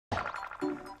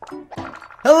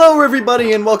Hello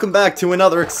everybody and welcome back to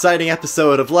another exciting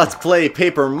episode of Let's Play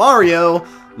Paper Mario.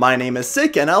 My name is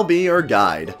Sick and I'll be your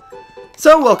guide.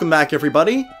 So welcome back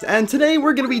everybody, and today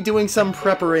we're going to be doing some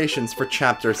preparations for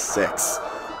Chapter 6.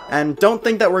 And don't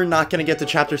think that we're not going to get to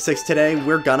Chapter 6 today,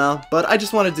 we're gonna, but I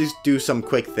just wanted to do some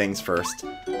quick things first.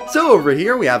 So over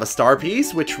here we have a star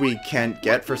piece, which we can't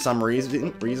get for some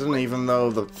reason even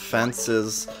though the fence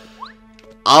is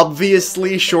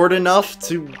obviously short enough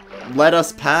to let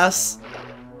us pass.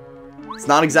 It's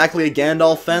not exactly a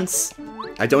Gandalf fence.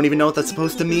 I don't even know what that's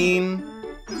supposed to mean.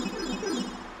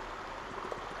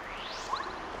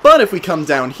 But if we come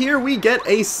down here, we get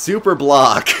a super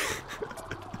block.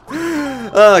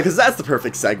 Because that's the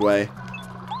perfect segue.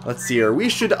 Let's see here. We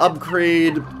should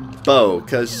upgrade Bo,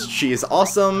 because she is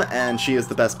awesome, and she is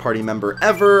the best party member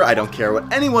ever. I don't care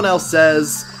what anyone else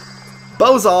says.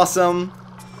 Bo's awesome.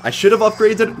 I should have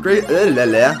upgraded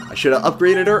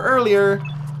her earlier.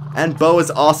 And Bo is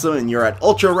awesome, and you're at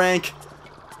Ultra Rank.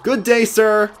 Good day,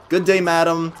 sir. Good day,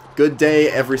 madam. Good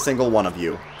day, every single one of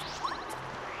you.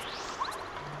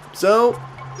 So,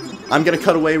 I'm gonna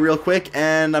cut away real quick,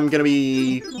 and I'm gonna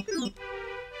be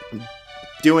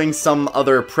doing some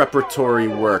other preparatory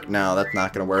work. No, that's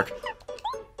not gonna work.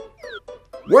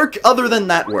 Work other than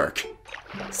that work.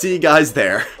 See you guys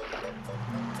there.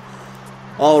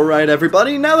 Alright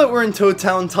everybody, now that we're in Toad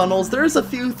Town Tunnels, there's a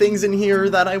few things in here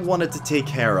that I wanted to take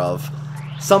care of.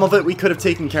 Some of it we could have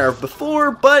taken care of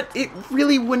before, but it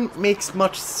really wouldn't make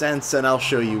much sense, and I'll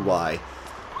show you why.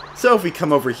 So if we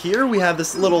come over here, we have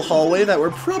this little hallway that we're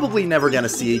probably never gonna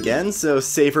see again, so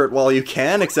savor it while you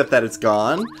can, except that it's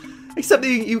gone. Except that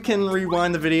you can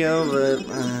rewind the video, but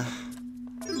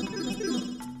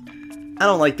I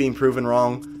don't like being proven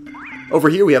wrong. Over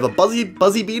here we have a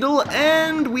Buzzy Beetle,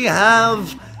 and we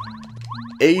have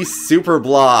a super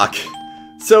block.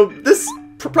 So this,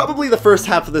 probably the first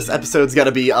half of this episode's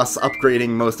gotta be us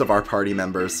upgrading most of our party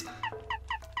members.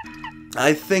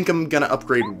 I think I'm gonna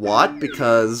upgrade Watt,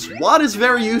 because Watt is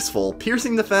very useful.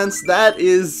 Piercing the fence, that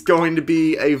is going to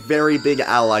be a very big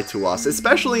ally to us,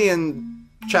 especially in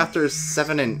chapters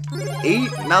 7 and 8,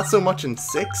 not so much in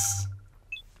 6.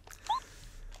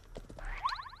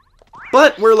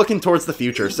 But we're looking towards the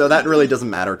future, so that really doesn't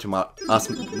matter to us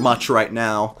much right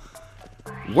now.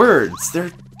 Words,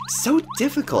 they're so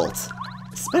difficult,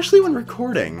 especially when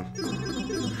recording.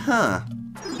 Huh.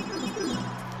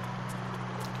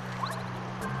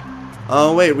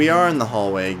 Oh wait, we are in the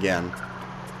hallway again.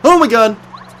 Oh my god!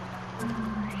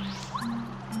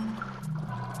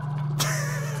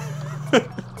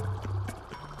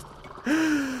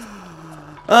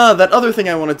 That other thing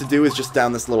I wanted to do is just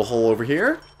down this little hole over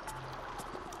here.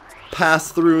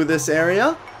 Pass through this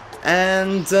area,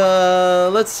 and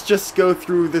let's just go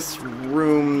through this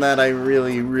room that I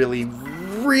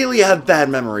really have bad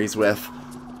memories with.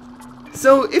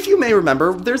 So, if you may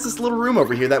remember, there's this little room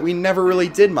over here that we never really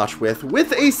did much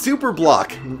with a super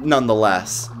block,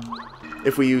 nonetheless.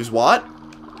 If we use Watt,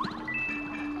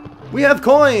 we have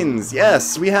coins!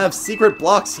 Yes, we have secret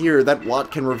blocks here that Watt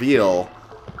can reveal.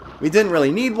 We didn't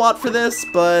really need Watt for this,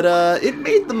 but it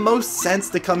made the most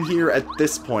sense to come here at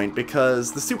this point,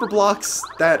 because the super blocks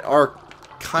that are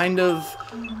kind of...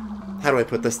 how do I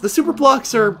put this? The super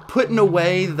blocks are put in a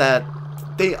way that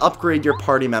they upgrade your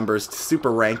party members to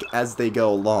super rank as they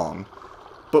go along.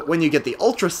 But when you get the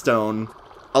Ultra Stone,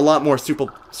 a lot more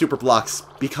super blocks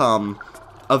become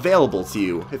available to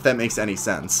you, if that makes any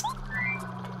sense.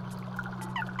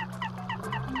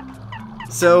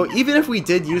 So, even if we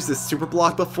did use this super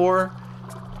block before,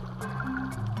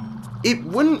 it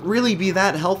wouldn't really be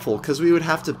that helpful, because we would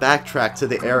have to backtrack to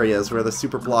the areas where the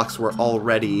super blocks were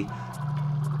already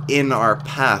in our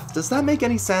path. Does that make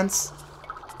any sense?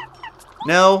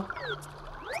 No?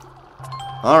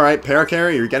 Alright,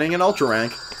 Parakarry, you're getting an Ultra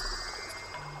Rank.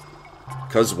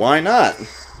 'Cause why not?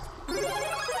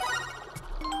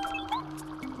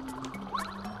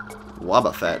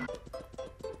 Wobbuffet.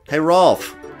 Hey,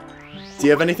 Rolf. Do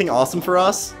you have anything awesome for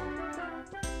us?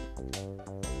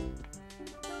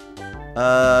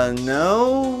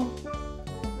 No?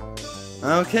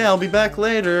 Okay, I'll be back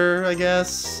later, I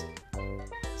guess.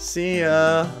 See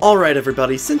ya. Alright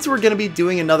everybody, since we're gonna be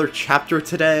doing another chapter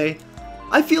today,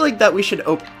 I feel like that we should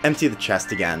empty the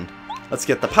chest again. Let's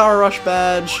get the Power Rush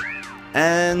badge,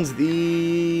 and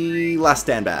the Last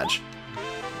Stand badge.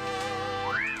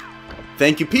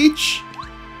 Thank you, Peach!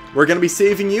 We're going to be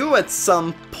saving you at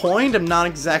some point. I'm not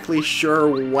exactly sure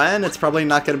when. It's probably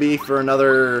not going to be for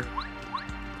another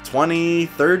 20,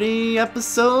 30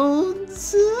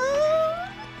 episodes?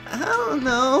 I don't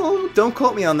know. Don't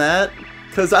quote me on that,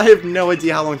 because I have no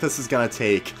idea how long this is going to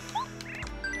take.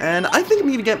 And I think I'm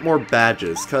going to get more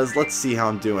badges, because let's see how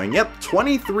I'm doing. Yep,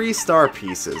 23 star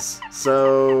pieces.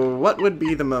 So, what would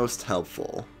be the most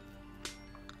helpful?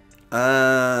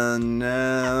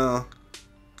 No.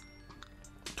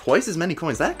 Twice as many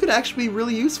coins. That could actually be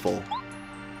really useful.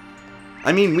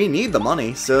 I mean, we need the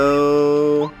money,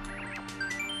 so...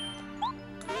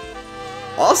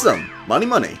 Awesome! Money,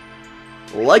 money.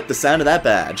 Like the sound of that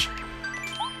badge.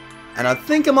 And I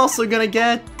think I'm also gonna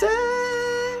get...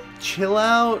 chill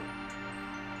out.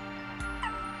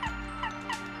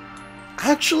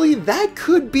 Actually, that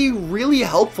could be really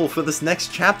helpful for this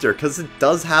next chapter, because it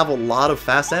does have a lot of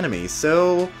fast enemies,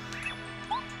 so...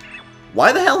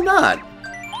 why the hell not?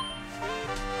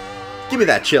 Give me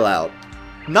that chill out.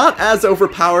 Not as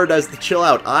overpowered as the chill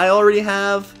out I already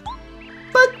have,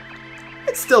 but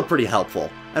it's still pretty helpful.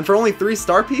 And for only 3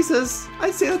 star pieces,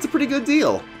 I'd say that's a pretty good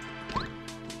deal.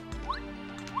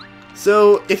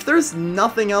 So, if there's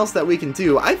nothing else that we can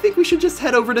do, I think we should just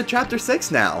head over to Chapter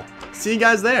 6 now. See you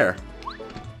guys there.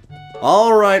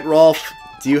 Alright, Rolf.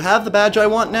 Do you have the badge I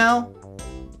want now?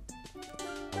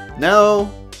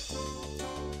 No.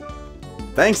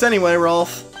 Thanks anyway,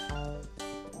 Rolf.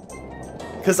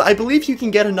 Because I believe you can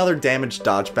get another damage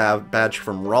dodge badge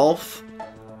from Rolf.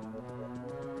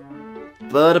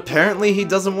 But apparently he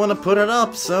doesn't want to put it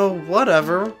up, so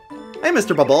whatever. Hey,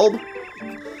 Mr. Bulb.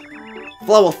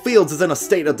 Flower Fields is in a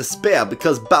state of despair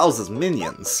because Bowser's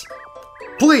minions.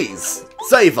 Please,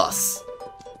 save us!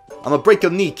 I'ma break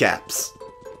your kneecaps.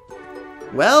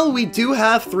 Well, we do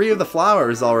have 3 of the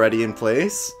flowers already in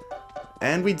place.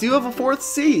 And we do have a 4th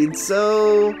seed,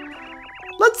 so...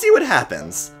 let's see what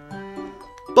happens.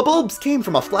 Bulbs came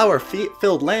from a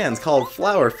flower-filled land called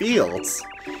Flower Fields.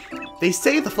 They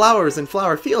say the flowers in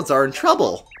Flower Fields are in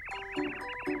trouble.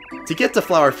 To get to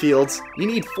Flower Fields, you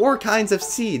need 4 kinds of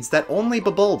seeds that only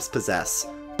Bulbs possess.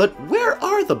 But where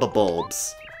are the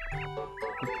Bulbs?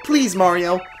 Please,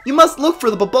 Mario, you must look for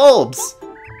the Bulbs!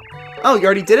 Oh, you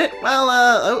already did it? Well,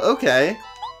 okay.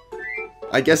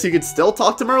 I guess you could still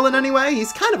talk to Merlin anyway?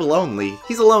 He's kind of lonely.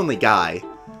 He's a lonely guy.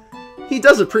 He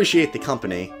does appreciate the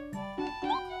company.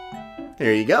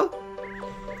 Here you go.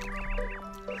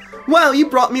 Wow, you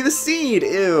brought me the seed!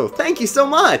 Ew, thank you so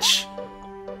much!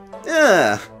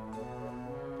 Yeah.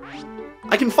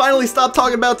 I can finally stop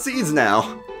talking about seeds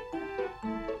now.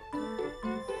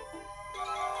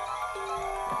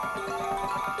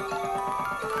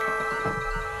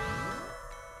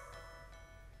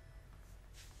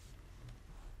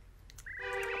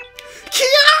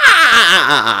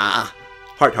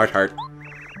 Heart, heart, heart.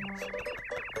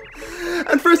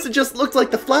 At first it just looked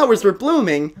like the flowers were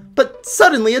blooming, but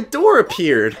suddenly a door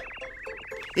appeared.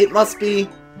 It must be...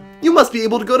 you must be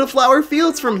able to go to Flower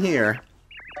Fields from here.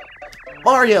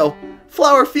 Mario,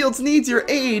 Flower Fields needs your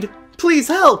aid. Please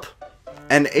help.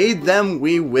 And aid them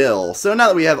we will. So now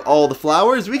that we have all the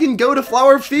flowers, we can go to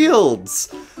Flower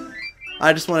Fields.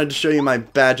 I just wanted to show you my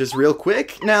badges real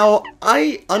quick. Now,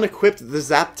 I unequipped the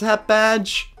Zap Tap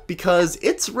badge because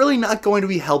it's really not going to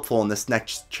be helpful in this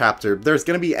next chapter. There's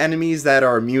going to be enemies that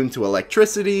are immune to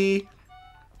electricity,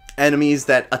 enemies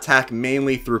that attack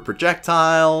mainly through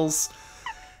projectiles,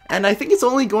 and I think it's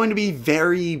only going to be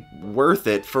very worth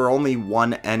it for only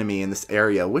 1 enemy in this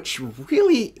area, which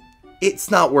really,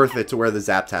 it's not worth it to wear the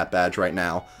Zap Tap badge right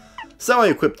now. So I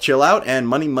equipped Chill Out and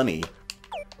Money Money.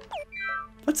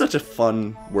 That's such a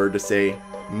fun word to say.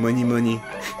 Money money.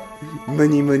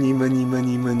 Money money money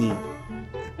money money.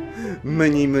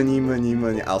 Money, money, money,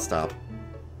 money. I'll stop.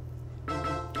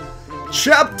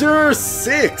 Chapter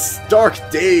 6! Dark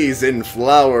Days in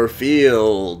Flower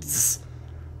Fields.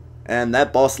 And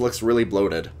that boss looks really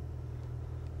bloated.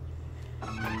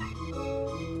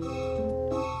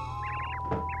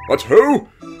 But who?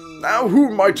 Now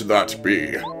who might that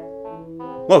be?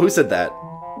 Well, who said that?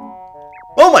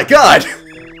 Oh my god!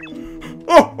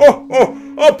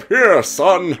 Oh, up here,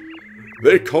 son!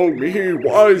 They call me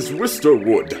Wise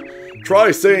Wisterwood.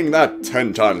 Try saying that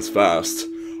 10 times fast.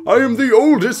 I am the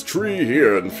oldest tree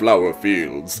here in Flower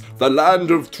Fields, the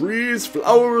land of trees,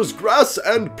 flowers, grass,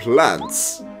 and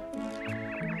plants.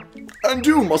 And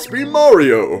you must be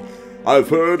Mario. I've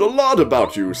heard a lot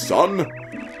about you, son.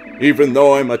 Even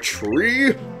though I'm a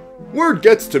tree, word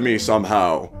gets to me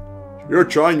somehow. You're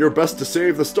trying your best to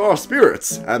save the Star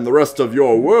Spirits and the rest of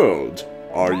your world,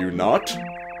 are you not?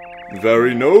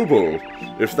 Very noble.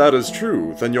 If that is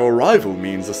true, then your arrival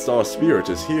means a Star Spirit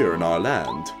is here in our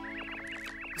land.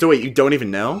 So wait, you don't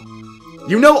even know?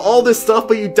 You know all this stuff,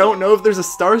 but you don't know if there's a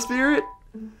Star Spirit?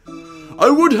 I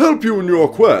would help you in your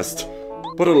quest,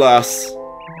 but alas,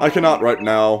 I cannot right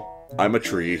now. I'm a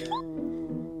tree.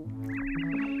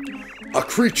 A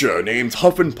creature named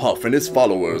Huff and Puff and his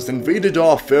followers invaded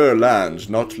our fair land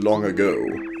not long ago.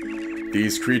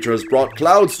 These creatures brought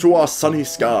clouds to our sunny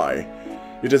sky.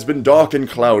 It has been dark and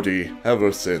cloudy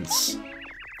ever since.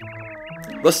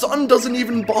 The sun doesn't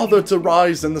even bother to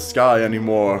rise in the sky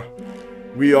anymore.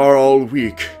 We are all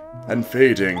weak and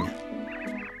fading.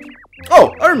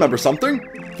 Oh, I remember something.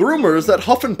 The rumor is that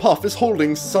Huff and Puff is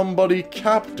holding somebody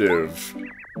captive.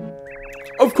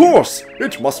 Of course!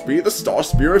 It must be the star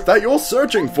spirit that you're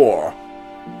searching for!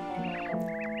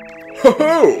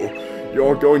 Ho-ho!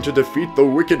 You're going to defeat the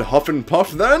wicked Huff and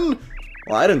Puff, then?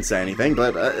 Well, I didn't say anything,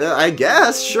 but I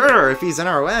guess, sure, if he's in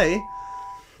our way.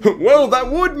 Well,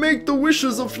 that would make the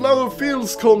wishes of Flower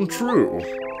Fields come true.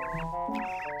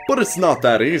 But it's not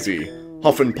that easy.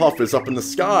 Huff and Puff is up in the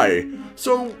sky,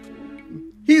 so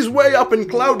he's way up in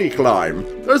Cloudy Climb.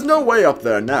 There's no way up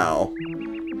there now.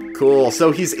 Cool,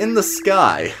 so he's in the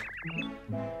sky.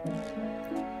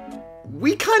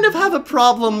 We kind of have a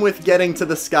problem with getting to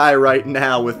the sky right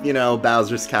now with, you know,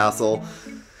 Bowser's Castle.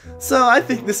 So I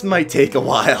think this might take a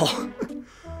while.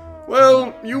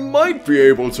 Well, you might be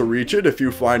able to reach it if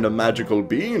you find a magical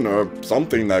bean or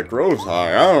something that grows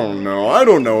high. I don't know. I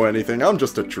don't know anything. I'm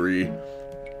just a tree.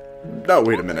 Now,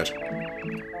 wait a minute.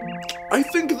 I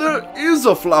think there is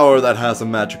a flower that has a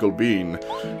magical bean.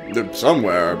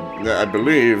 Somewhere, I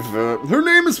believe. Her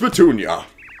name is Petunia.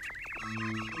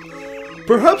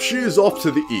 Perhaps she is off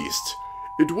to the east.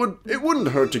 It wouldn't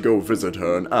hurt to go visit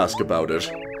her and ask about it.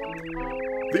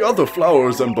 The other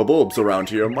flowers and bulbs around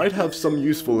here might have some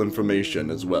useful information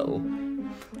as well.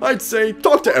 I'd say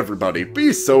talk to everybody,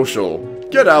 be social,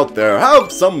 get out there,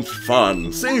 have some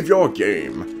fun, save your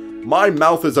game. My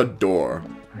mouth is a door.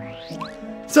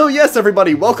 So yes,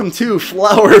 everybody, welcome to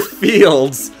Flower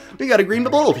Fields. We got a green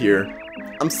bulb here.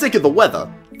 I'm sick of the weather.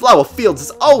 Flower Fields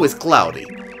is always cloudy.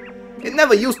 It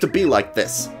never used to be like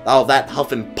this. Oh, that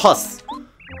Huff and Puss.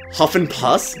 Huff and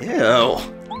Puss? Ew.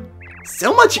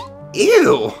 So much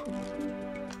ew.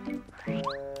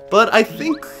 But I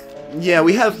think, yeah,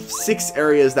 we have 6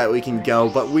 areas that we can go,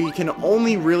 but we can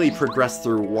only really progress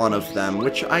through one of them,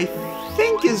 which I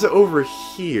think is over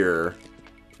here.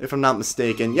 If I'm not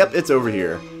mistaken. Yep, it's over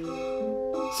here.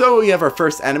 So we have our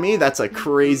first enemy. That's a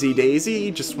Crazy Daisy.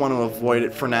 Just want to avoid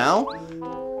it for now.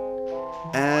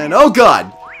 And, oh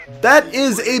god! That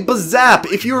is a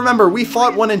Bazap! If you remember, we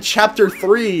fought one in Chapter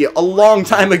 3 a long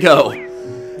time ago.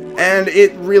 And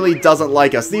it really doesn't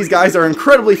like us. These guys are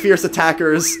incredibly fierce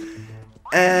attackers.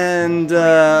 And,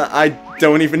 I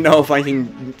don't even know if I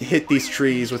can hit these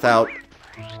trees without...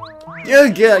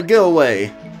 Yeah, go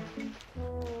away.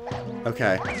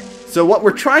 Okay, so what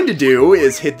we're trying to do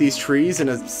is hit these trees in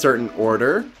a certain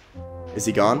order. Is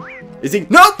he gone? Is he?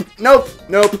 Nope! Nope!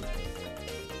 Nope!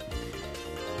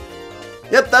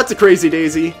 Yep, that's a Crazy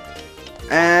Daisy.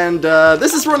 And,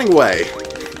 this is running away.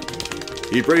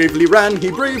 He bravely ran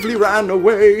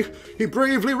away. He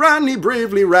bravely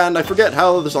ran. I forget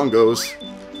how the song goes.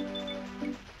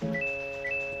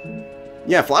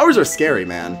 Yeah, flowers are scary,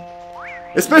 man.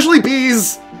 Especially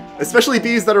bees! Especially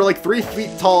bees that are like 3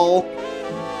 feet tall.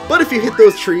 But if you hit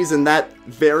those trees in that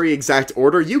very exact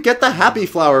order, you get the Happy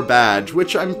Flower badge,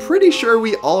 which I'm pretty sure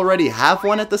we already have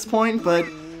one at this point, but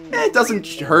it doesn't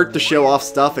hurt to show off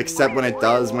stuff except when it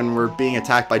does when we're being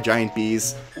attacked by giant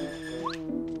bees.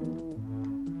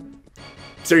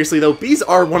 Seriously though, bees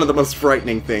are one of the most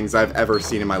frightening things I've ever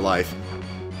seen in my life.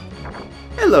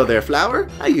 Hello there, Flower.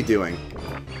 How you doing?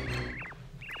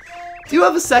 Do you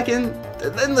have a second?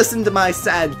 Then listen to my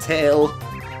sad tale.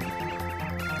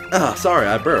 Ah, sorry,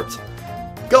 I burped.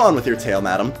 Go on with your tale,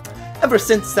 madam. Ever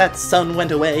since that sun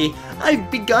went away,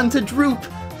 I've begun to droop.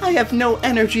 I have no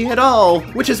energy at all,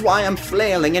 which is why I'm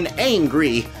flailing and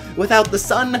angry. Without the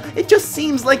sun, it just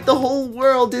seems like the whole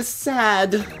world is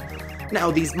sad.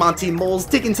 Now these Monty moles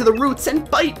dig into the roots and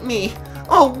bite me.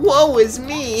 Oh, woe is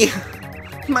me.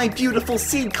 My beautiful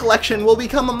seed collection will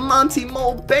become a Monty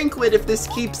mole banquet if this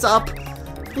keeps up.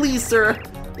 Please, sir,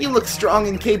 you look strong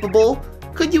and capable.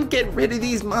 Could you get rid of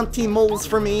these Monty moles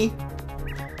for me?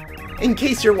 In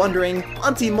case you're wondering,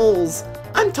 Monty moles,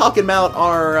 I'm talking about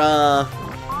our,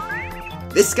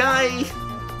 this guy,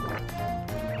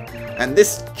 and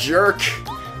this jerk,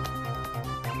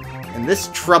 and this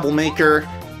troublemaker,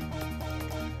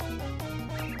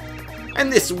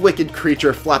 and this wicked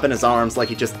creature flapping his arms like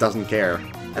he just doesn't care.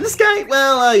 And this guy,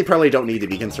 well, you probably don't need to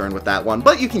be concerned with that one,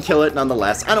 but you can kill it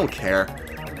nonetheless, I don't care.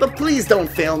 But please don't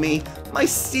fail me. My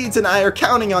seeds and I are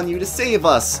counting on you to save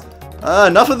us.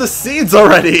 Enough of the seeds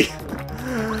already!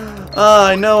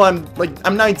 I know I'm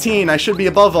 19, I should be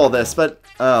above all this, but,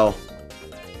 oh.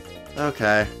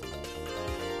 Okay.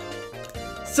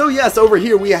 So yes, over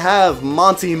here we have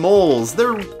Monty Moles.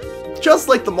 They're just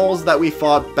like the moles that we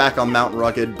fought back on Mount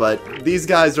Rugged, but these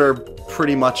guys are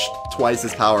pretty much twice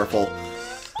as powerful.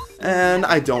 And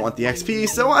I don't want the XP,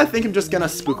 so I think I'm just gonna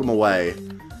spook them away.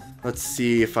 Let's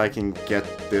see if I can get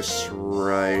this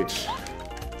right.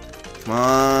 Come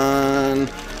on.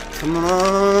 Come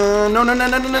on. No, no, no,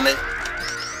 no, no, no, no.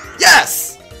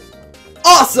 Yes!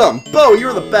 Awesome! Bo,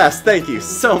 you're the best. Thank you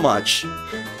so much.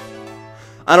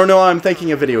 I don't know why I'm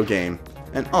thinking a video game.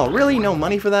 And, oh, really? No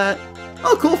money for that?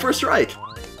 Oh, cool, first strike.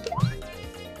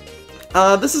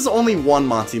 This is only one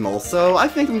Monty Mole, so I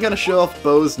think I'm gonna show off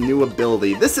Bo's new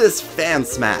ability. This is Fan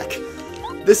Smack.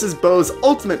 This is Bo's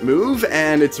ultimate move,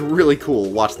 and it's really cool.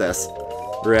 Watch this.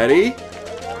 Ready?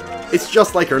 It's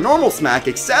just like her normal smack,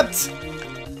 except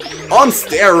on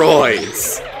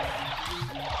steroids!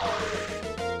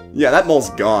 Yeah, that mole's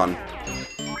gone.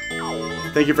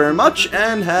 Thank you very much,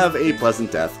 and have a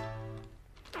pleasant death.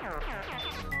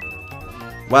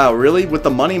 Wow, really? With the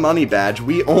money badge,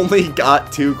 we only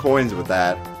got 2 coins with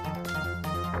that.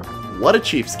 What a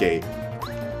cheapskate.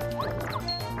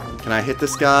 Can I hit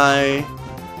this guy?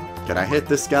 Can I hit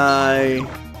this guy?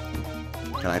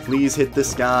 Can I please hit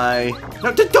this guy?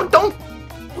 No, don't!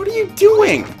 What are you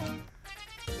doing?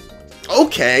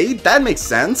 Okay, that makes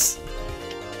sense.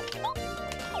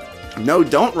 No,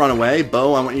 don't run away.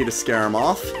 Bo, I want you to scare him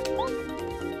off.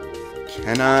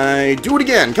 Can I do it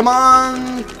again? Come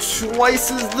on! Twice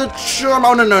as the charm.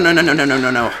 Oh, no, no, no, no, no, no, no, no,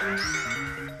 no.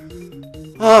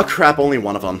 Oh, crap, only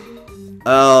one of them.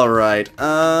 Alright,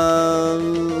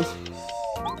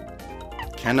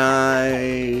 can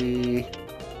I...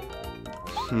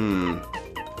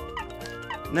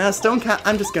 Nah, Stone Cat,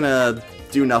 I'm just gonna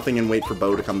do nothing and wait for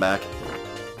Bo to come back.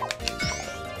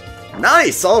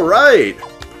 Nice, alright!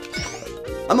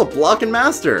 I'm a blocking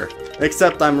master!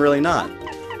 Except I'm really not.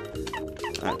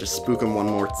 Alright, just spook him one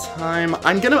more time.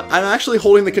 I'm actually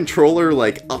holding the controller,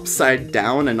 like, upside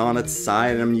down and on its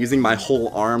side, and I'm using my whole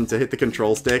arm to hit the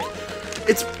control stick.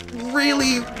 It's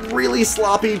really, really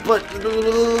sloppy, but...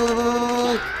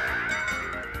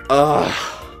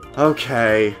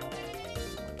 okay.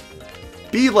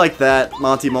 Be like that,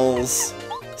 Monty Moles.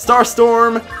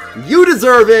 Starstorm, you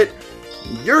deserve it!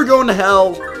 You're going to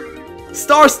hell!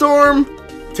 Starstorm,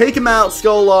 take him out,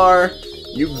 Skolar!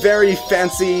 You very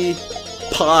fancy,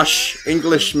 posh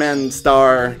Englishman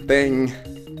star thing.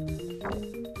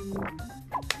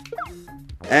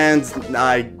 And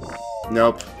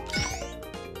nope.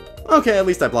 Okay, at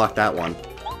least I blocked that one.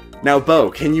 Now,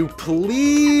 Bo, can you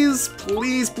please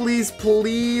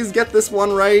get this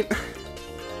one right?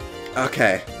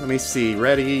 Okay, let me see.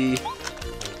 Ready?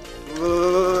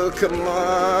 Come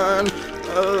on.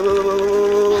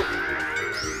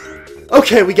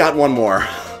 Okay, we got one more.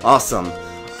 Awesome.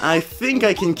 I think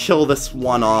I can kill this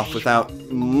one off without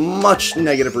much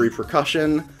negative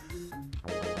repercussion.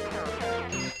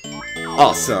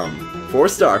 Awesome. 4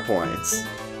 star points.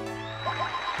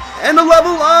 And a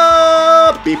level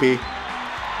up! BP.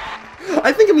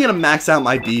 I think I'm gonna max out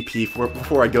my BP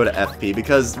before I go to FP,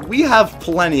 because we have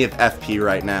plenty of FP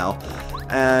right now.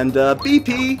 And,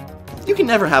 BP, you can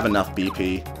never have enough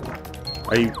BP.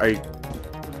 Are you...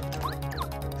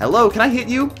 Hello, can I hit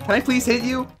you? Can I please hit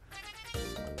you?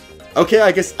 Okay,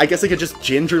 I guess I could just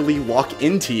gingerly walk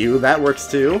into you. That works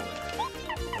too.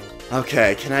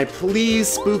 Okay, can I please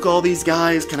spook all these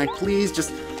guys? Can I please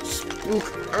just spook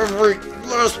every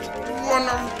last one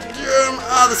of them?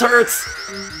 Ah, this hurts.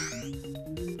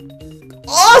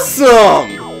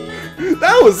 Awesome!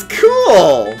 That was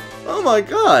cool! Oh my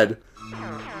god.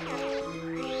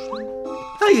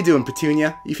 How you doing,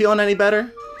 Petunia? You feeling any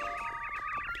better?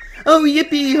 Oh,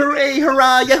 yippee, hooray,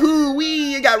 hurrah, yahoo,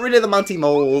 wee! I got rid of the Monty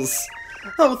Moles.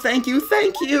 Oh, thank you,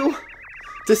 thank you.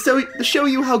 To show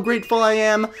you how grateful I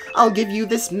am, I'll give you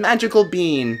this magical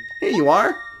bean. Here you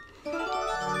are.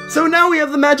 So now we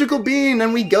have the magical bean,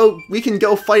 and we can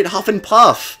go fight Huff and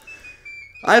Puff.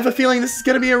 I have a feeling this is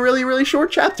going to be a really, really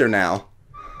short chapter now.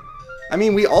 I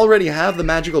mean, we already have the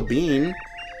magical bean.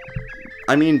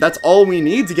 I mean, that's all we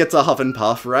need to get to Huff and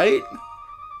Puff, right?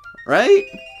 Right?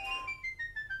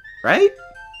 Right?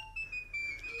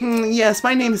 Yes,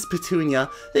 my name is Petunia.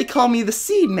 They call me the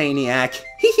Seed Maniac.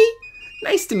 Hehe.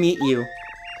 Nice to meet you.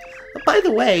 By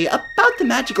the way, about the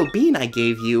magical bean I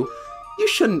gave you, you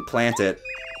shouldn't plant it.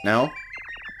 No?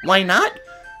 Why not?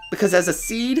 Because as a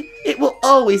seed, it will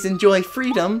always enjoy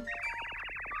freedom.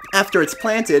 After it's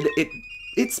planted,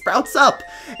 it sprouts up,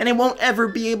 and it won't ever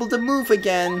be able to move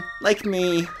again, like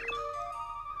me.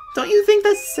 Don't you think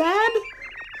that's sad?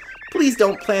 Please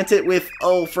don't plant it with,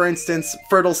 oh, for instance,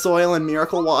 fertile soil and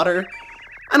miracle water.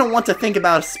 I don't want to think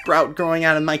about a sprout growing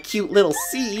out of my cute little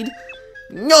seed.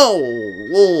 No!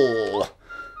 Whoa.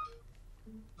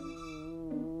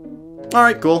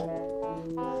 Alright,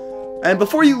 cool. And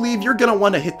before you leave, you're gonna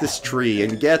want to hit this tree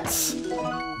and get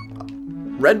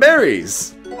red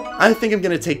berries. I think I'm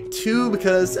gonna take 2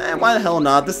 because, why the hell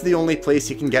not? This is the only place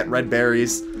you can get red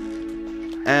berries.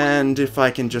 And if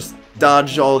I can just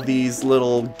dodge all these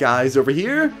little guys over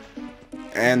here,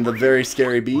 and the very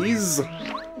scary bees.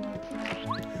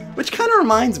 Which kind of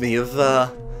reminds me of,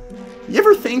 you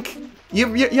ever think, you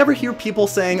ever hear people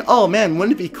saying, oh man,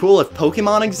 wouldn't it be cool if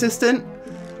Pokemon existed?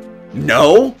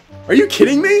 No! Are you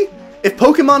kidding me? If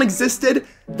Pokemon existed,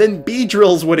 then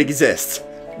Beedrills would exist.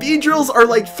 Beedrills are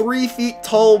like 3 feet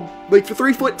tall, like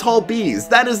 3 foot tall bees.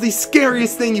 That is the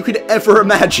scariest thing you could ever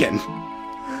imagine.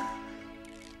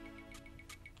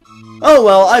 Oh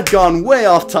well, I've gone way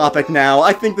off topic now.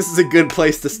 I think this is a good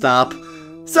place to stop.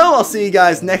 So I'll see you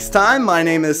guys next time. My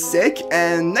name is Sick,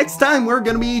 and next time we're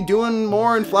gonna be doing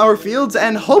more in Flower Fields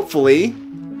and hopefully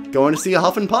going to see a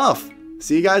Hufflepuff.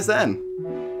 See you guys then.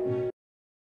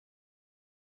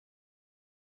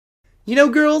 You know,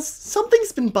 girls,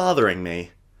 something's been bothering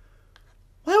me.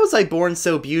 Why was I born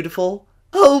so beautiful?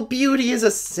 Oh, beauty is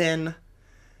a sin.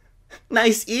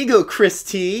 Nice ego, Chris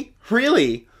T.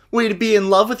 Really? Way to be in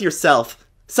love with yourself.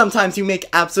 Sometimes you make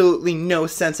absolutely no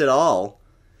sense at all.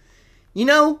 You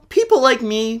know, people like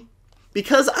me,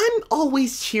 because I'm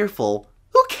always cheerful,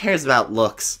 who cares about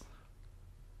looks?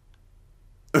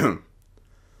 God.